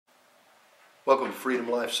Welcome to Freedom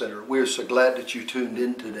Life Center. We're so glad that you tuned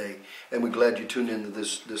in today, and we're glad you tuned into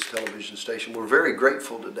this television station. We're very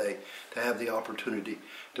grateful today to have the opportunity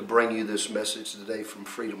to bring you this message today from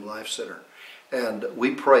Freedom Life Center. And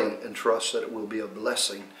we pray and trust that it will be a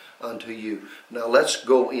blessing unto you. Now let's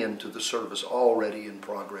go into the service already in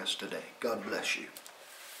progress today. God bless you.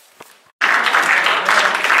 I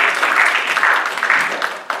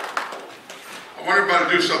want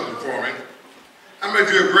everybody to do something for me. How many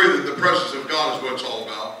of you agree that the presence of God is what it's all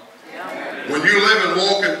about? Yeah. When you live and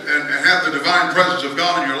walk and have the divine presence of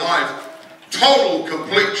God in your life, total,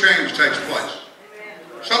 complete change takes place.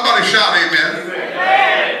 Amen. Somebody shout amen.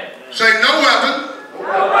 Amen. Say, no weapon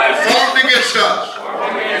formed against us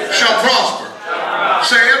shall prosper.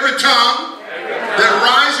 Say, every tongue that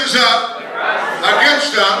rises up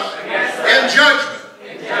against us in judgment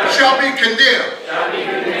shall be condemned.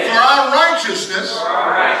 For our righteousness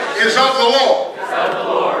is of the Lord.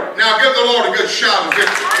 Now give the Lord a good shout of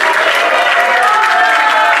victory.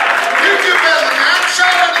 You do better than that.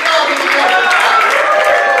 Shout out to God with the Lord.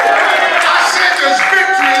 I said there's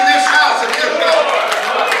victory in this house and this God.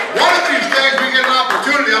 One of these days we get an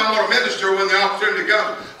opportunity, I'm going to minister when the opportunity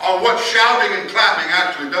comes, on what shouting and clapping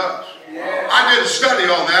actually does. I did a study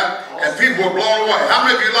on that, and people were blown away. How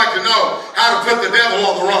many of you like to know how to put the devil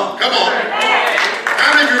on the run? Come on.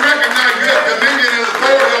 How many of you recognize you have dominion and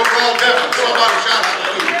authority over all devils? Somebody shout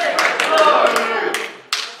hallelujah.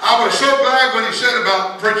 I was so glad when he said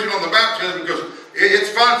about preaching on the baptism, because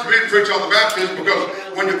it's fun for me to preach on the baptism, because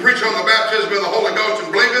when you preach on the baptism of the Holy Ghost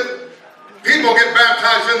and believe it, people get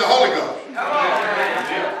baptized in the Holy Ghost.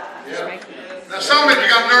 Now some of you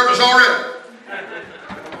got nervous already.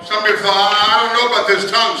 Some of you thought, I don't know about this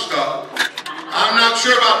tongue stuff. I'm not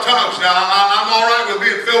sure about tongues now. I'm all right with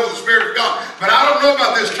being filled with the Spirit of God. But I don't know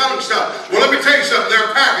about this tongue stuff. Well, let me tell you something.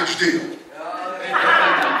 They're a package deal.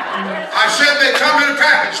 I said they come in a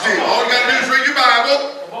package deal. All you got to do is read your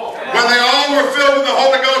Bible. When they all were filled with the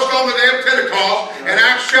Holy Ghost on the day of Pentecost in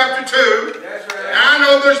Acts chapter 2. And I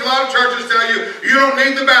know there's a lot of churches tell you, you don't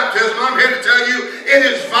need the baptism. I'm here to tell you, it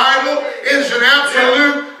is vital. It is an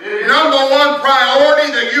absolute #1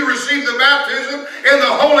 priority that you receive the baptism in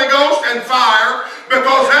the Holy Ghost and fire,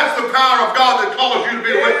 because that's the power of God that calls you to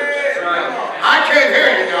be a witness. I can't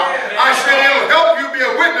hear you now. I said it'll help you be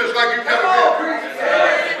a witness like you've never been.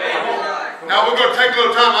 Now we're going to take a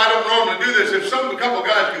little time. I don't normally do this. If a couple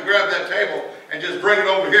guys can grab that table and just bring it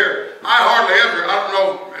over here. I hardly ever, I don't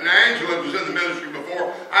know, and Angela was in the ministry before.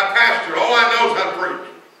 I pastored. All I know is how to preach.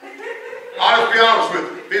 I'll just be honest with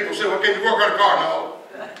you. People say, well, can you work on a car? No.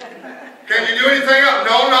 Can you do anything else?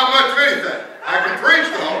 No, not much of anything. I can preach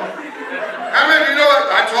though. How many of you know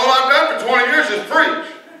that's all I've done for 20 years is preach?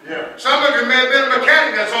 Yeah. Some of you may have been a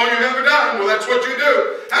mechanic, that's all you've ever done. Well, that's what you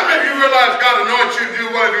do. How many of you realize God anoints you to do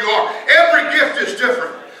whatever you are? Every gift is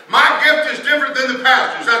different. My gift is different than the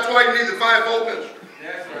pastor's. That's why you need the fivefold ministry.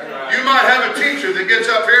 You might have a teacher that gets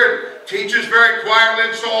up here and teaches very quietly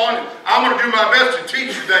and so on. And I'm going to do my best to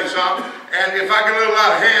teach today some. And if I get a little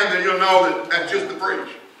out of hand, then you'll know that that's just the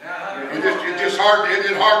preach. It's just hard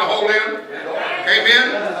to hold in. Amen?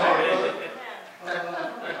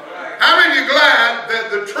 How many of you glad that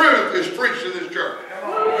the truth is preached in this church?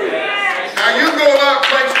 Now you go a lot of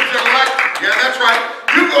places that are like, yeah, that's right.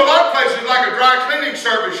 You go a lot of places like a dry cleaning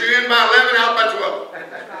service. You're in by 11, out by 12.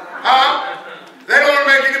 They don't want to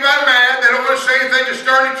make anybody mad. They don't want to say anything to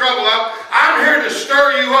stir any trouble up. I'm here to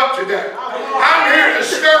stir you up today. I'm here to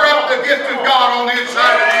stir up the gift of God on the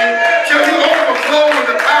inside of you till you overflow with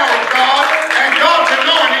the power of God, and God's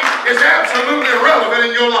anointing is absolutely relevant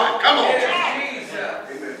in your life. Come on.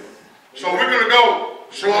 So we're going to go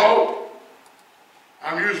slow.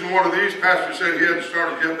 I'm using one of these. Pastor said he hadn't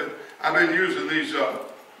started yet, but I've been using these, what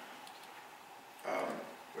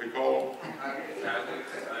do you call them?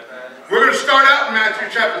 We're going to start out in Matthew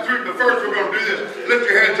chapter 3, but first we're going to do this. Lift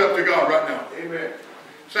your hands up to God right now. Amen.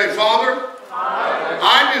 Say, Father,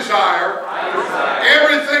 I desire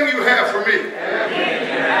everything you have for me.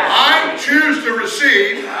 I choose to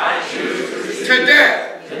receive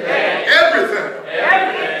today everything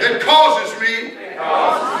that causes me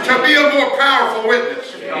to be a more powerful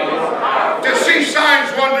witness, to see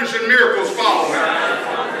signs, wonders, and miracles follow me.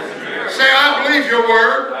 Say, I believe your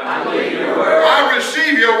word. I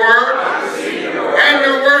receive your word. And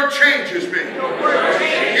your word changes me.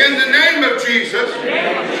 In the name of Jesus,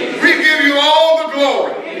 we give you all the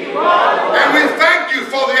glory. And we thank you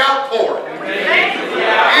for the outpouring.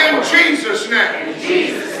 In Jesus' name.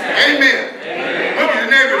 Amen. Look at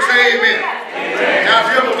your neighbor and say amen. Now,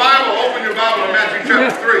 if you have a Bible, open your Bible to Matthew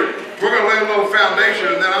chapter 3. We're going to lay a little foundation,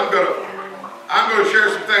 and then I'm going to share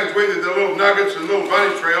some things. things with you, the little nuggets and little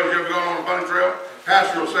bunny trails. You ever gone on a bunny trail?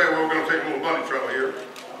 Pastor will say, well, we're going to take a little bunny trail here.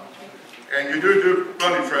 And you do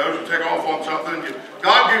bunny trails. You take off on something.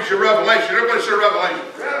 God gives you revelation. Everybody say revelation.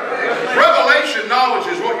 Revelation knowledge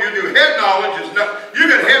is what you do. Head knowledge is not. You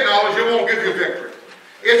get head knowledge, it won't give you victory.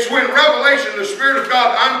 It's when revelation, the Spirit of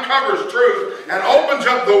God uncovers truth and opens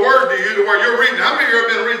up the Word to you to where you're reading. How many of you have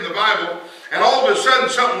been reading the Bible and all of a sudden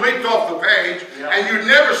something leaped off the page and you'd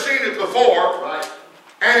never seen it before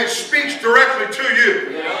and it speaks directly to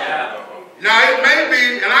you? Now it may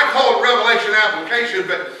be, and I call it revelation application,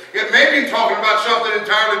 but it may be talking about something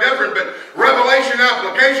entirely different. But revelation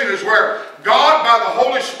application is where God, by the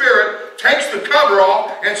Holy Spirit, takes the cover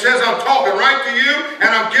off and says, I'm talking right to you and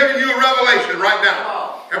I'm giving you a revelation right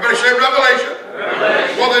now. Everybody say revelation.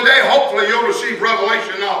 Well, today, hopefully, you'll receive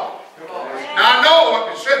revelation knowledge. Now, I know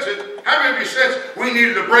if you sense it. How many of you sense we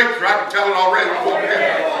needed a breakthrough? I can tell it already.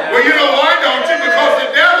 Well, you know why, don't you? Because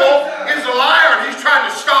the devil is a liar and he's trying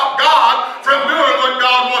to stop God from doing what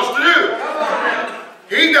God wants to do.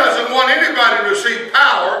 He doesn't want anybody to receive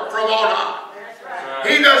power from on high.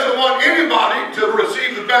 He doesn't want anybody to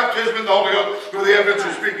receive the baptism in the Holy Ghost through the evidence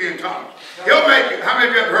of speaking in tongues. He'll make it. How many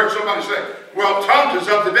of you have heard somebody say, well, tongues is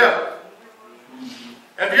of the devil?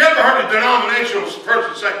 Have you ever heard a denominational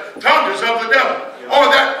person say, tongues is of the devil? Oh,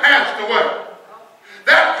 that passed away.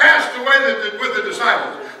 That passed away with the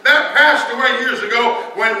disciples. That passed away years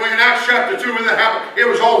ago when in Acts chapter 2 when that happened. It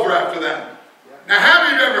was over after that. Now, have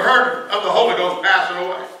you ever heard of the Holy Ghost passing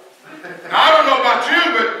away? Now, I don't know about you,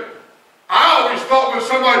 but I always thought when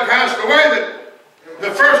somebody passed away that the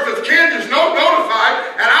first of kin is notified,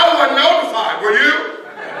 and I wasn't notified. Were you?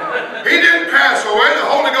 He didn't pass away. The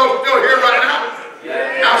Holy Ghost is still here right now.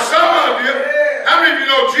 Now, some of you, how many of you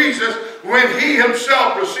know Jesus, when he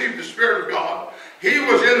himself received the Spirit of God, he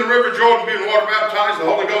was in the River Jordan being water baptized. The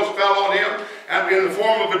Holy Ghost fell on him in the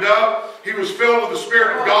form of a dove. He was filled with the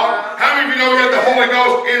Spirit of God. How many of you know he had the Holy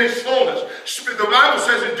Ghost in his fullness? The Bible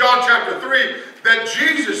says in John chapter 3 that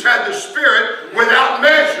Jesus had the Spirit without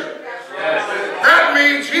measure. That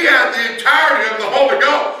means he had the entirety of the Holy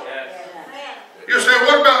Ghost. You say,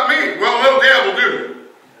 what about me? Well, little devil do.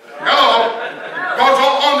 Hello? Because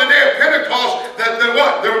on the day of Pentecost,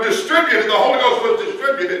 they were distributed, the Holy Ghost was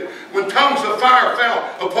distributed when tongues of fire fell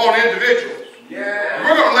upon individuals.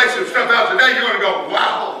 We're going to lay some stuff out today. You're going to go,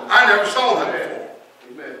 wow, I never saw that before.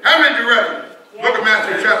 How many of you ready? Look at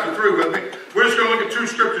Matthew chapter 3 with me. We're just going to look at two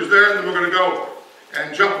scriptures there, and then we're going to go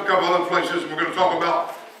and jump a couple other places, and we're going to talk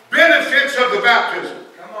about benefits of the baptism.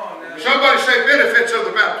 Somebody say benefits of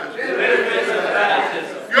the baptism. Benefits of the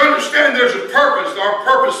baptism. You understand there's a purpose. Our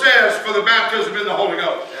purpose says for the baptism in the Holy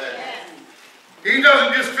Ghost. He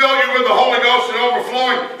doesn't just fill you with the Holy Ghost and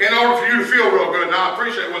overflowing in order for you to feel real good. Now, I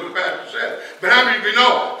appreciate what the pastor said. But how many of you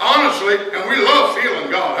know, honestly, and we love feeling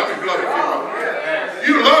God. How many of you love to feel God?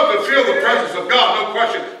 You love to feel the presence of God, no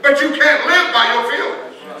question. But you can't live by your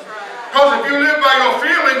feelings. Because if you live by your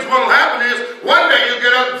feelings, what will happen is one day you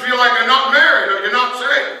get up and feel like you're not married or you're not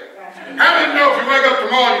saved. How many of you know if you wake up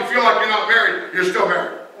tomorrow and you feel like you're not married, you're still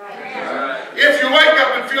married? If you wake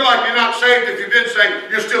up and feel like you're not saved, if you've been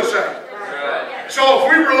saved, you're still saved. So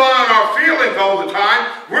if we rely on our feelings all the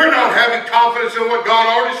time, we're not having confidence in what God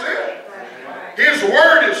already said. His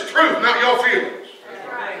word is truth, not your feelings.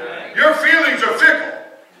 Your feelings are fickle.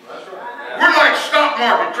 We're like stock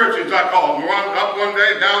market Christians, I call them. We're up one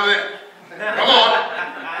day, down the next. Come on.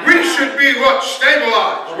 We should be what?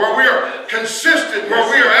 Stabilized, where we are consistent, where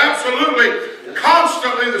we are absolutely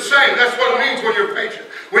constantly the same. That's what it means when you're patient.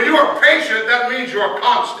 When you are patient, that means you are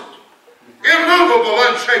constant. Immovable,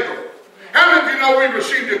 unshakable. How many of you know we've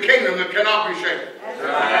received a kingdom that cannot be shaken?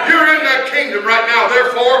 You're in that kingdom right now.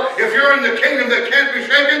 Therefore, if you're in the kingdom that can't be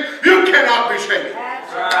shaken, you cannot be shaken.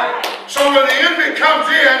 So when the enemy comes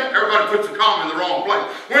in, everybody puts the comma in the wrong place.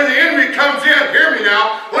 When the enemy comes in, hear me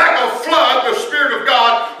now, like a flood, the Spirit of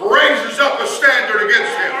God raises up a standard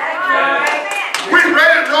against him. We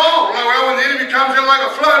read it wrong. Well, when the enemy comes in like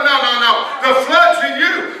a flood, no. The flood's in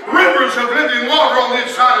you. Rivers of living water on the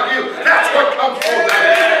inside of you. That's what comes forth out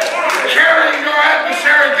of you. Carrying your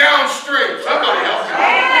adversary downstream. Somebody help me.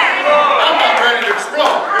 I'm not ready to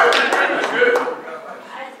explode.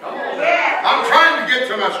 I'm trying to get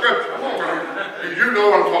to my scripture. You know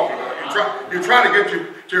what I'm talking about. You're trying to get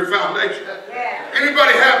to your foundation.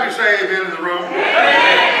 Anybody happy say amen in the room?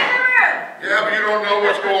 Yeah, but you don't know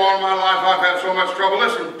what's going on in my life. I've had so much trouble.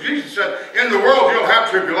 Listen, Jesus said, in the world you'll have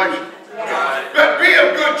tribulation. But be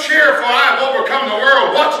of good cheer, for I have overcome the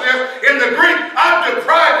world. Watch this. In the Greek, I'm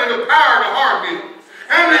deprived of the power to harm you.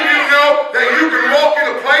 How many of you know that you can walk in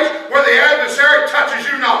a place where the adversary touches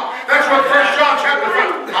you not? That's what 1 John chapter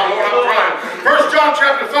 5. My Lord, I'm trying. 1 John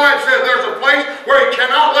chapter 5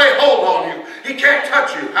 lay hold on you. He can't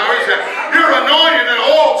touch you. How is that? You're anointed and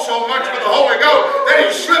oiled so much with the Holy Ghost that he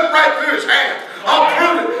slipped right through his hand. I'll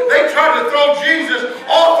prove it. They tried to throw Jesus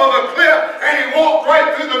off of a cliff and he walked right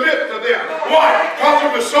through the midst of them. Why? Because he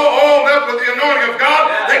was so oiled up with the anointing of God,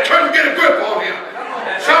 they couldn't get a grip on him.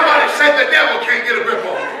 Somebody said the devil can't get a grip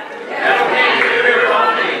on him.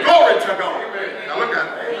 Glory to God. Now look at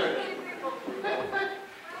it.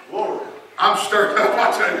 I'm stirred up. I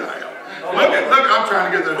tell you I am. Look, I'm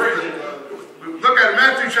trying to get there. Look at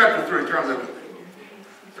Matthew chapter 3. Turn there with me.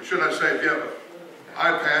 Or should I say, if you have an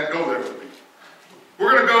iPad, go there with me.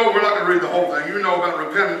 We're going to go, we're not going to read the whole thing. You know about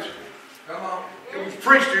repentance. Come on. It was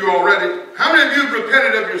preached to you already. How many of you have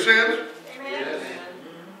repented of your sins? Yes.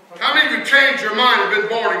 How many of you changed your mind and been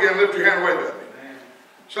born again? Lift your hand away with me.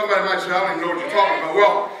 Somebody might say, I don't even know what you're talking about.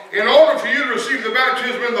 Well, in order for you to receive the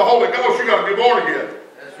baptism in the Holy Ghost, you've got to be born again.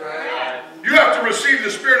 That's right. You have to receive the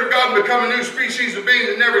Spirit of God and become a new species of being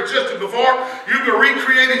that never existed before. You've a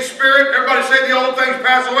recreated spirit. Everybody say the old things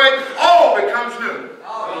pass away. All becomes new.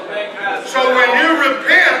 So when you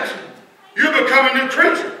repent, you become a new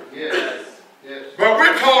creature. Yes. Yes. But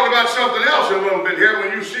we're talking about something else a little bit here.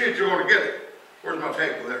 When you see it, you're going to get it. Where's my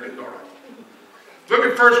table? There it is. All right. Look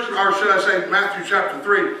at Matthew chapter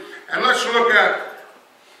 3. And let's look at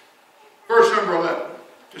verse number 11.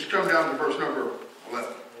 Just come down to verse number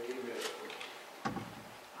 11.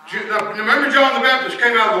 Now, remember John the Baptist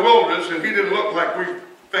came out of the wilderness and he didn't look like we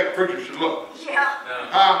think preachers should look. Yeah.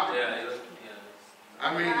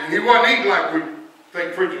 I mean, and he wasn't eating like we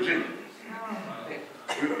think preachers eat.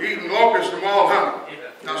 We were eating locusts and wild honey.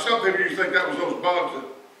 Now, some people used to think that was those bugs that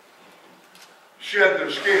shed their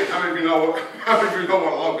skin. How many of you know what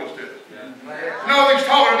a locust is? No, he's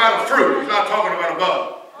talking about a fruit. He's not talking about a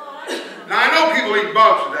bug. Now, I know people eat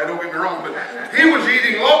bugs today, don't get me wrong, but he was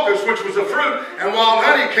eating locusts, which was a fruit, and wild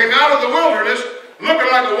honey. Came out of the wilderness looking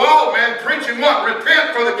like a wild man, preaching what?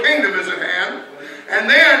 Repent, for the kingdom is at hand. And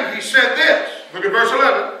then he said this. Look at verse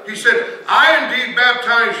 11. He said, I indeed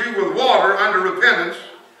baptize you with water unto repentance,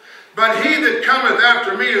 but he that cometh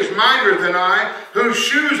after me is mightier than I, whose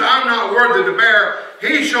shoes I'm not worthy to bear.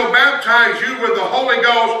 He shall baptize you with the Holy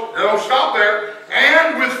Ghost. Now, don't stop there.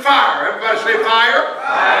 And with fire. Everybody say fire.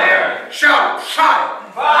 Fire. Shout it.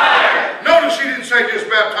 Fire. Fire. Notice he didn't say just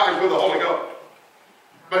baptized with the Holy Ghost,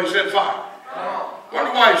 but he said fire.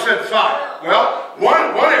 Wonder why he said fire. Well,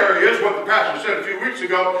 one area is what the pastor said a few weeks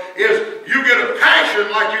ago, is you get a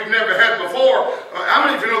passion like you've never had before. How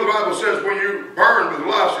many of you know the Bible says when you burn with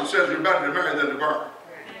lust, it says you're better to marry than to burn?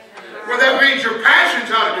 Well, that means your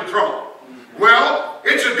passion's out of control. Well,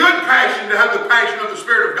 it's a good passion to have the passion of the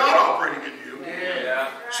Spirit of God operating in you. Yeah.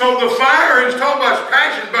 So the fire is talking about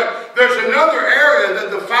passion, but there's another area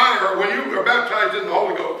that the fire, when you are baptized in the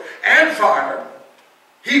Holy Ghost and fire,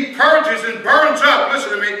 he purges and burns up,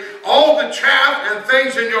 listen to me, all the chaff and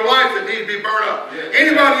things in your life that need to be burned up. Yes.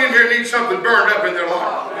 Anybody in here needs something burned up in their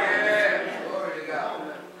life? Yes.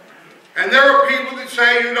 And there are people that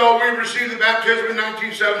say, you know, we received the baptism in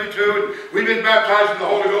 1972 and we've been baptized in the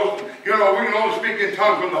Holy Ghost. You know, we can only speak in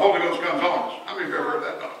tongues when the Holy Ghost comes on us. How many of you ever heard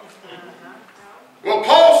that talk? Well,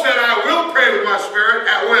 Paul said, I will pray with my spirit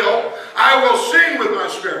at will. I will sing with my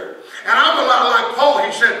spirit. And I'm a lot like Paul.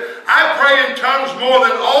 He said, I pray in tongues more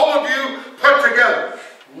than all of you put together.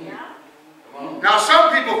 Yeah. Now,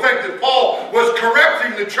 some people think that Paul was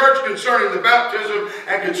correcting the church concerning the baptism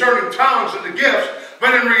and concerning tongues and the gifts.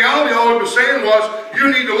 But in reality, all he was saying was, you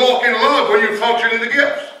need to walk in love when you function in the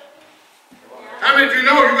gifts. How many of you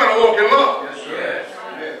know you've got to walk in love? Yes, sir. Yes.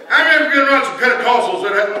 How many of you know some Pentecostals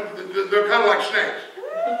that they're kind of like snakes?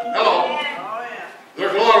 Hello.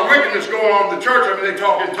 There's a lot of wickedness going on in the church. I mean, they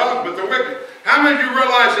talk in tongues, but they're wicked. How many of you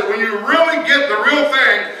realize that when you really get the real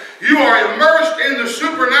thing, you are immersed in the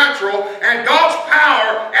supernatural, and God's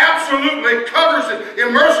power absolutely covers it,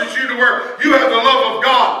 immerses you to where you have the love of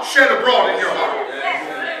God shed abroad in your heart.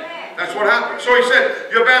 That's what happens. So he said,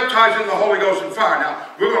 you're baptized in the Holy Ghost and fire. Now,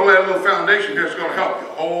 we're going to lay a little foundation here that's going to help you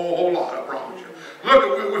a whole lot, I promise you.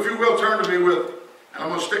 Look, if you will, turn to me with, and I'm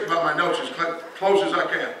going to stick by my notes as close as I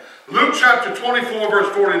can. Luke chapter 24,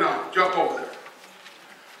 verse 49. Jump over there.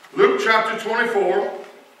 Luke chapter 24.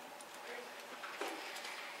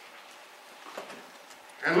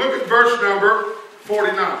 And look at verse number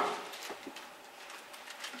 49.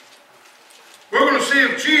 We're going to see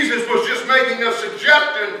if Jesus was just making a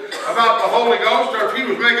suggestion about the Holy Ghost or if he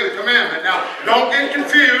was making a commandment. Now, don't get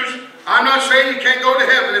confused. I'm not saying you can't go to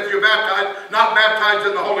heaven if you're baptized, not baptized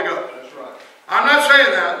in the Holy Ghost. That's right. I'm not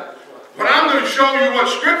saying that. But I'm going to show you what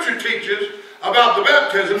Scripture teaches about the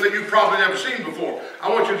baptism that you've probably never seen before. I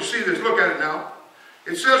want you to see this. Look at it now.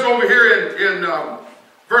 It says over here in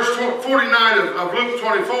Verse 49 of Luke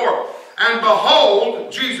 24. And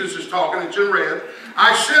behold, Jesus is talking, it's in red.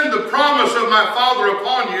 I send the promise of my Father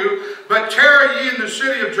upon you, but tarry ye in the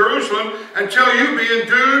city of Jerusalem until you be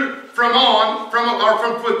endued with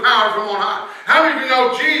power from on high. How many of you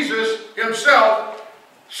know Jesus himself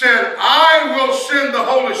said, I will send the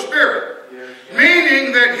Holy Spirit?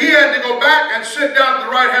 Meaning that he had to go back and sit down at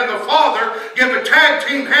the right hand of the Father, give a tag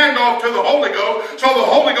team handoff to the Holy Ghost so the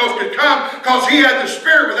Holy Ghost could come, because he had the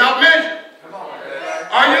Spirit without measure.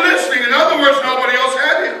 Are you listening? In other words, nobody else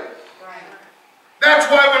had him. That's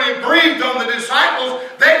why when he breathed on the disciples,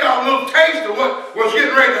 they got a little taste of what was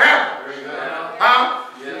getting ready to happen.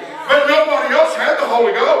 But nobody else had the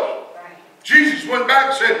Holy Ghost. Jesus went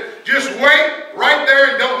back and said, just wait right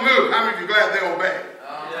there and don't move. How many of you glad they obeyed?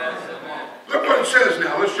 Look what it says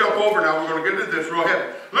now. Let's jump over now. We're going to get into this real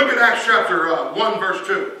heavy. Look at Acts chapter 1, verse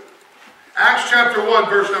 2. Acts chapter 1,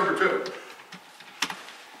 verse number 2.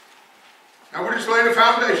 Now we're just laying a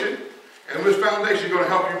foundation, and this foundation is going to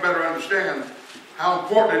help you better understand how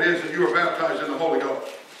important it is that you are baptized in the Holy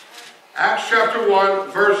Ghost. Acts chapter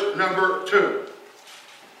 1, verse number 2.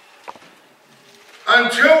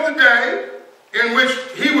 Until the day in which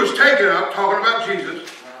he was taken up, talking about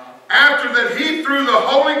Jesus, after that he through the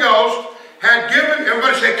Holy Ghost had given,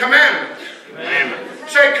 everybody say commandments.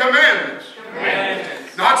 Commandments. Say commandments.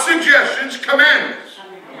 Commandments. Not suggestions, commandments.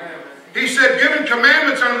 He said, given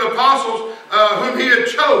commandments unto the apostles whom he had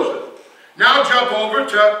chosen. Now jump over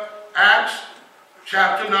to Acts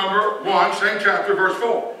chapter number 1, same chapter, verse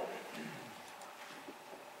 4.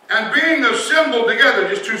 And being assembled together,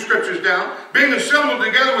 just two scriptures down, being assembled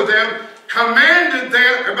together with them, commanded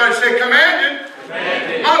them, everybody say commanded.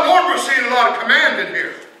 Commanded. My Lord, we're seeing a lot of commanded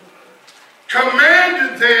here.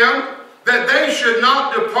 Commanded them that they should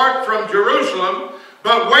not depart from Jerusalem,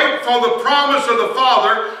 but wait for the promise of the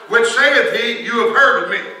Father, which saith he, you have heard of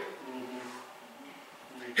me.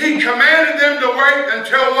 He commanded them to wait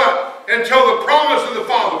until what? Until the promise of the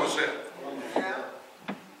Father was sent.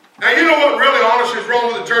 Now you know what really honestly is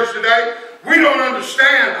wrong with the church today? We don't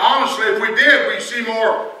understand. Honestly, if we did, we'd see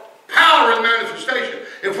more power in manifestation.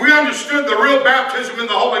 If we understood the real baptism in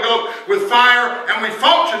the Holy Ghost with fire and we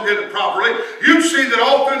functioned in it properly, you'd see that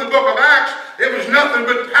all through the book of Acts, it was nothing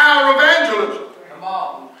but power evangelism. Come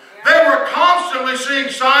on. They were constantly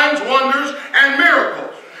seeing signs, wonders, and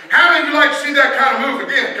miracles. How many of you like to see that kind of move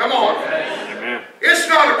again? Come on. Amen. It's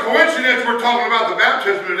not a coincidence we're talking about the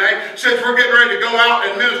baptism today, since we're getting ready to go out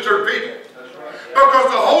and minister to people.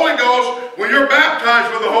 Because the Holy Ghost, when you're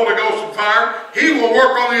baptized with the Holy Ghost and fire, he will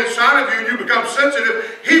work on the inside of you and you become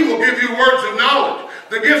sensitive. He will give you words of knowledge.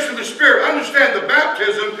 The gifts of the Spirit. Understand, the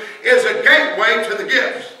baptism is a gateway to the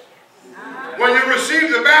gifts. When you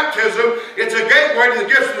receive the baptism, it's a gateway to the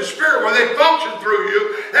gifts of the Spirit where they function through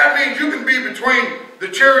you. That means you can be between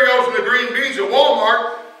the Cheerios and the green beans at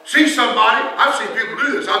Walmart, see somebody. I've seen people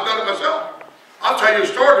do this. I've done it myself. I'll tell you a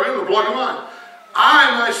story to me, it'll blow your mind.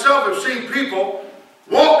 I myself have seen people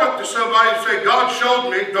walk up to somebody and say, God showed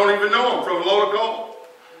me, don't even know him, from a load of gold.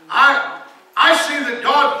 I see that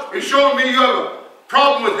God is showing me you have a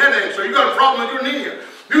problem with headaches, or you got a problem with your knee, or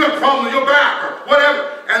you got a problem with your back, or whatever.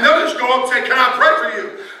 And they'll just go up and say, can I pray for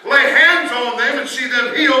you? Lay hands on them and see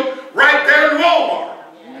them healed right there in Walmart.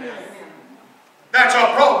 That's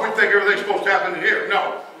our problem. We think everything's supposed to happen in here.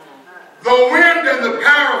 No. The wind and the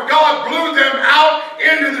power of God blew them out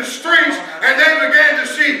into the streets, and they began to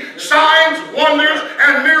see signs, wonders,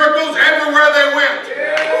 and miracles everywhere they went.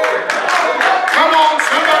 Come on,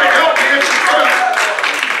 somebody help me. It's the truth.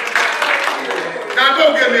 Now,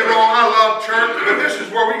 don't get me wrong. I love church, but this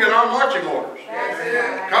is where we get our marching orders.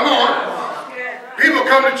 Come on. People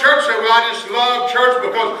come to church and say, well, I just love church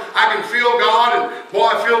because I can feel God, and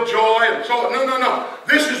boy, I feel joy, and so on. No, no, no.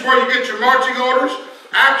 This is where you get your marching orders.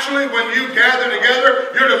 Actually, when you gather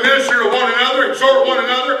together, you're to minister to one another, exhort one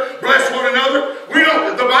another, bless one another.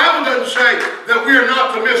 The Bible doesn't say that we are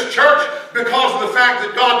not to miss church because of the fact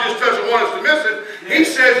that God just doesn't want us to miss it. He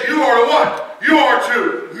says you are to what? You are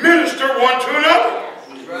to minister one to another.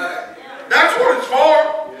 That's what it's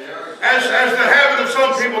for. As the habit of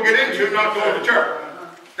some people get into, not going to church.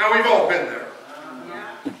 Now, we've all been there.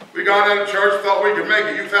 We got out of church, thought we could make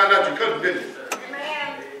it. You found out you couldn't, didn't you?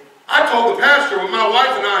 I told the pastor when my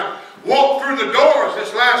wife and I walked through the doors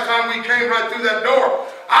this last time we came right through that door,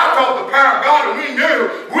 I felt the power of God, and we knew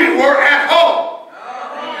we were at home.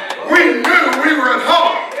 We knew we were at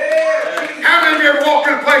home. How many of you ever walked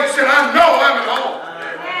in a place and said, I know I'm at home?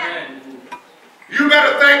 You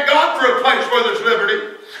better thank God for a place where there's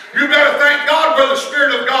liberty. You better thank God where the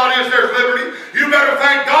Spirit of God is, there's liberty. You better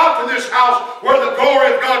thank God for this house where the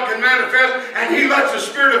glory of God can manifest and He lets the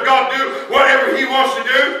Spirit of God do whatever He wants to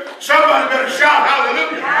do. Somebody better shout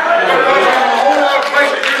hallelujah. Because there's a whole lot of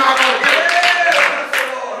places you're not going to get.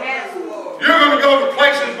 You're going to go to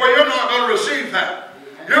places where you're not going to receive that.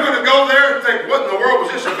 You're going to go there and think, what in the world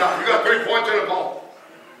was this about? You got 3 points in a poem.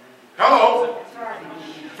 Hello?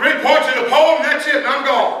 3 points in a poem, that's it, and I'm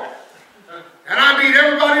gone. And I beat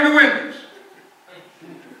everybody to Wendy's.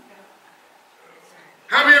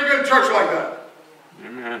 How many have been in a church like that?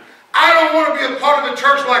 Amen. I don't want to be a part of a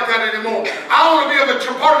church like that anymore. I want to be a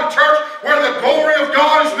part of a church where the glory of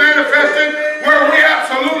God is manifested, where we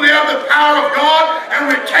absolutely have the power of God, and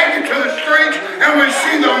we take it to the streets, and we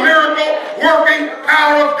see the miracle working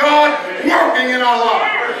power of God working in our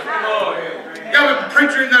lives. Yeah, but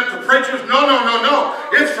preacher, isn't that for preachers? No.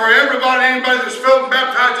 It's for everybody, anybody that's filled and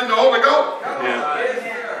baptized in the Holy Ghost.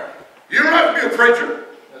 Yeah. You don't have to be a preacher.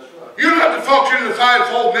 You don't have to function in the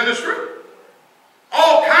fivefold ministry.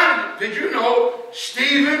 All kinds. Did you know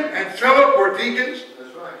Stephen and Philip were deacons?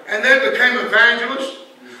 And they became evangelists?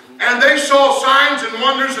 And they saw signs and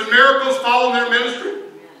wonders and miracles follow their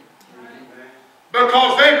ministry?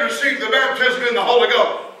 Because they received the baptism in the Holy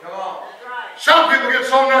Ghost. Some people get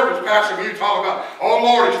so nervous, Pastor, when you talk about, oh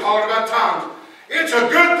Lord, he's talking about tongues. It's a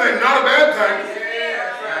good thing, not a bad thing.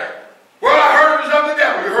 Well, I heard it was of the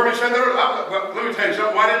devil. You heard me say that? Well, let me tell you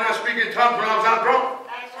something. Why didn't I speak in tongues when I was out drunk?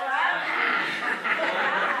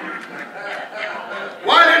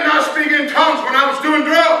 Why didn't I speak in tongues when I was doing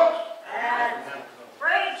drugs?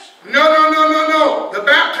 No. The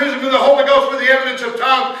baptism of the Holy Ghost with the evidence of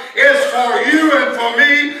tongues is for you and for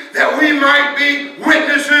me, that we might be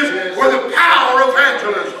witnesses with the power of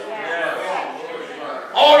evangelism.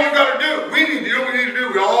 All you got to do, we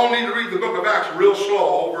all need to read the book of Acts real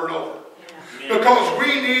slow over and over. Because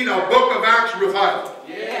we need a book of Acts revival.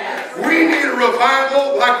 We need a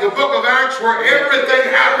revival like the book of Acts where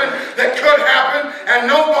everything happened that could happen and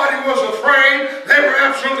nobody was afraid. They were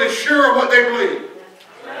absolutely sure of what they believed.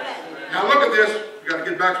 Now look at this. You got to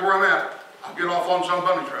get back to where I'm at. I'll get off on some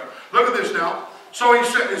bunny trail. Look at this now. So he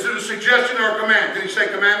said, is it a suggestion or a command? Did he say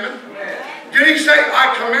commandment? Did he say,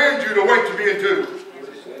 I command you to wait to be enthused?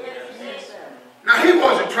 Now he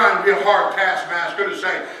wasn't trying to be a hard taskmaster to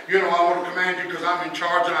say, I want to command you because I'm in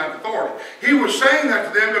charge and I have authority. He was saying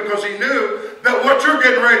that to them because he knew that what you're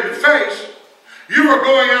getting ready to face, you are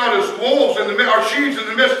going out as wolves or sheaves in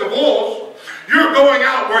the midst of wolves. You're going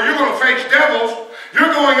out where you're going to face devils. You're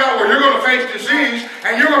going out where you're going to face disease,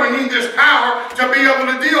 and you're going to need this power to be able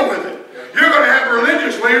to deal with it. You're going to have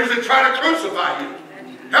religious leaders that try to crucify you.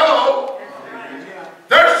 Hello?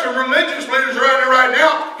 There's some religious leaders around here right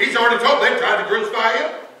now. He's already told they've tried to crucify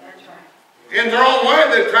him. In their own way,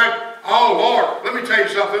 they've tried. Oh, Lord, let me tell you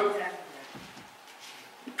something.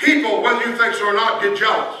 People, whether you think so or not, get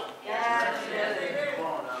jealous.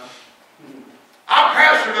 I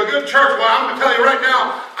pastored a good church. Well, I'm going to tell you right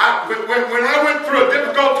now, when I went through a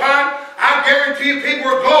difficult time, I guarantee you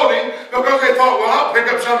people were gloating because they thought, well, I'll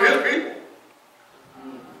pick up some of his people.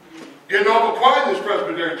 Getting awful quiet in this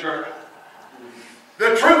Presbyterian church.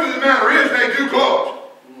 The truth of the matter is they do close.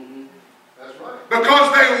 That's right.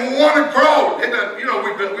 Because they want to grow.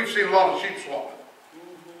 We've seen a lot of sheep swapping.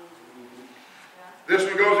 This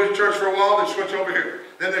one goes to this church for a while, they switch over here.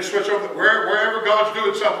 Then they switch over wherever God's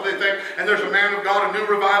doing something, they think, and there's a man of God, a new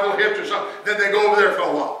revival hit or something, then they go over there for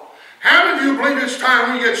a while. How many of you believe it's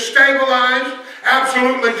time we get stabilized,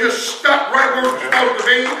 absolutely just stuck right where it's supposed to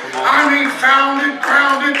be? I mean founded,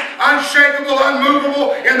 grounded, unshakable,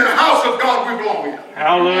 unmovable in the house of God we belong in.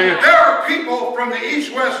 Hallelujah. There are people from the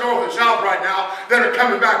east, west, north, and south right now that are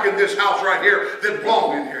coming back in this house right here that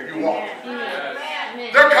belong in here. You walk.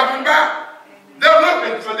 They're coming back. They're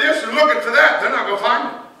looking for this and looking for that. They're not going to find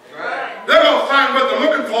it. They're going to find what they're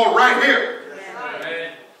looking for right here.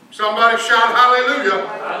 Somebody shout hallelujah.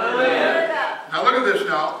 Hallelujah. Now look at this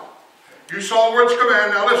now. You saw the words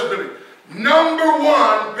command. Now listen to me. Number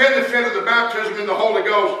one benefit of the baptism in the Holy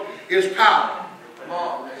Ghost is power.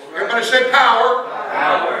 Everybody say power.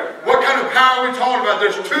 Power. What kind of power are we talking about?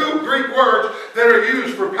 There's two Greek words that are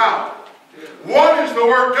used for power. One is the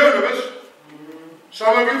word dunamis.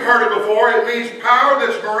 Some of you have heard it before. It means power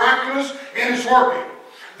that's miraculous in its working.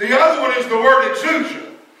 The other one is the word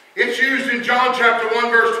exousia. It's used in John chapter 1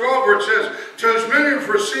 verse 12 where it says, to as many as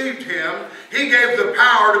received him, he gave the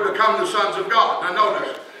power to become the sons of God. Now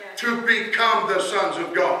notice, to become the sons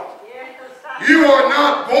of God. You are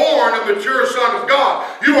not born a mature son of God.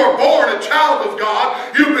 You are born a child of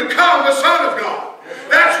God. You become a son of God.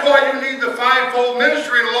 That's why you need the fivefold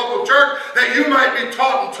ministry in a local church, that you might be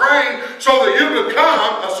taught and trained so that you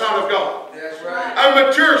become a son of God. That's right. A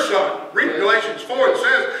mature son. Read Galatians 4. It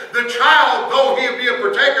says, the child, though he be a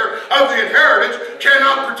partaker of the inheritance,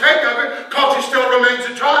 cannot partake of it because he still remains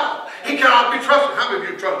a child. He cannot be trusted. How many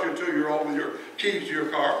of you trust your 2-year-old with your keys to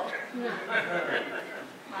your car?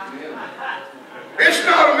 It's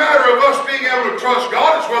not a matter of us being able to trust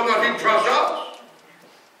God, it's whether or not he trusts us.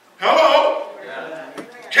 Hello?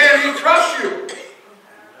 Can he trust you?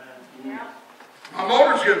 My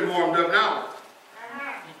motor's getting warmed up now.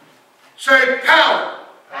 Say power.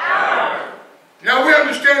 Power. Now we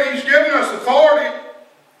understand he's given us authority,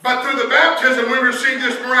 but through the baptism we receive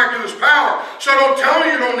this miraculous power. So don't tell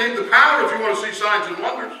me you don't need the power if you want to see signs and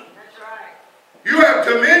wonders. That's right. You have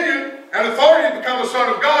dominion and authority to become a son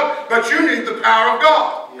of God, but you need the power of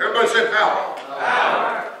God. Everybody say power.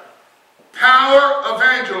 Power. Power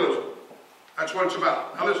evangelism. That's what it's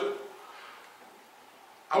about. Now listen.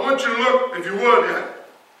 I want you to look, if you would, at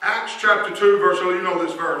Acts chapter 2, verse 11. You know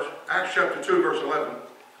this verse. Acts chapter 2, verse 11.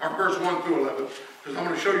 Or verse 1 through 11. Because I'm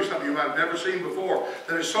going to show you something you might have never seen before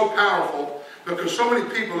that is so powerful, because so many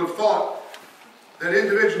people have thought that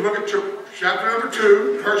individuals. Look at chapter number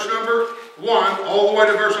 2, verse number 1, all the way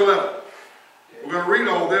to verse 11. We're going to read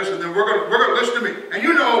all this, and then we're going to listen to me. And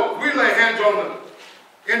you know, we lay hands on the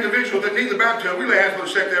individuals that need the baptism. We lay hands on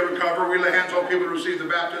the sick, they recover. We lay hands on people who receive the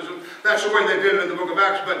baptism. That's the way they did it in the book of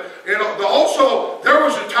Acts. But also, there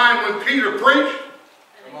was a time when Peter preached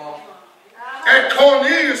at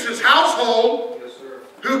Cornelius' household,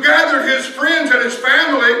 who gathered his friends and his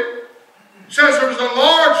family. It says there was a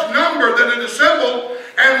large number that had assembled,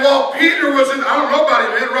 and while Peter was in, I don't know about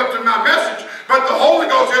him interrupting my message, but the Holy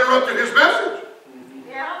Ghost interrupted his message.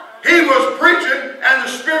 He was preaching, and the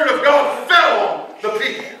Spirit of God fell on the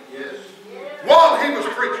people while he was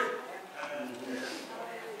preaching.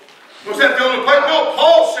 Was that the only place? No,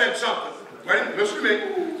 Paul said something. Wait, listen to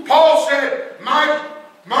me. Paul said, my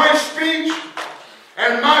speech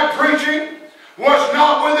and my preaching was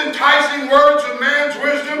not with enticing words of man's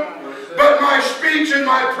wisdom, but my speech and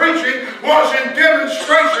my preaching was in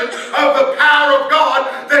demonstration of the power of God,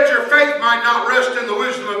 that your faith might not rest in the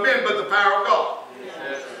wisdom of men, but the power of God.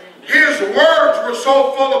 His words were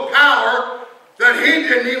so full of power that he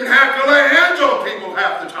didn't even have to lay hands on people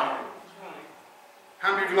half the time.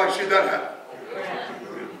 How many of you like to see that happen?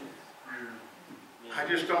 I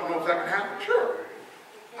just don't know if that can happen. Sure.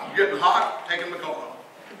 I'm getting hot, taking the coat off.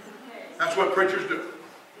 That's what preachers do.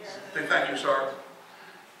 Say, thank you, sir.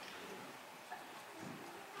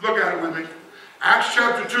 Look at it with me. Acts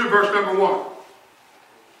chapter 2, verse number 1.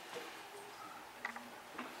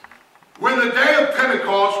 When the day of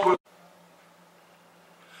Pentecost was...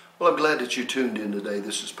 Well, I'm glad that you tuned in today.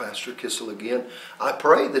 This is Pastor Kissel again. I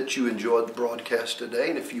pray that you enjoyed the broadcast today,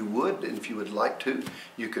 and if you would like to,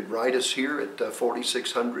 you could write us here at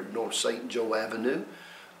 4600 North St. Joe Avenue,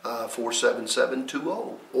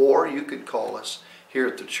 47720, or you could call us here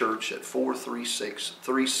at the church at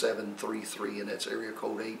 436-3733, and that's area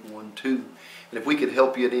code 812. And if we could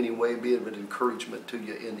help you in any way, be of an encouragement to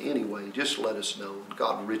you in any way, just let us know.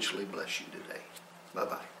 God richly bless you today.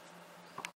 Bye-bye.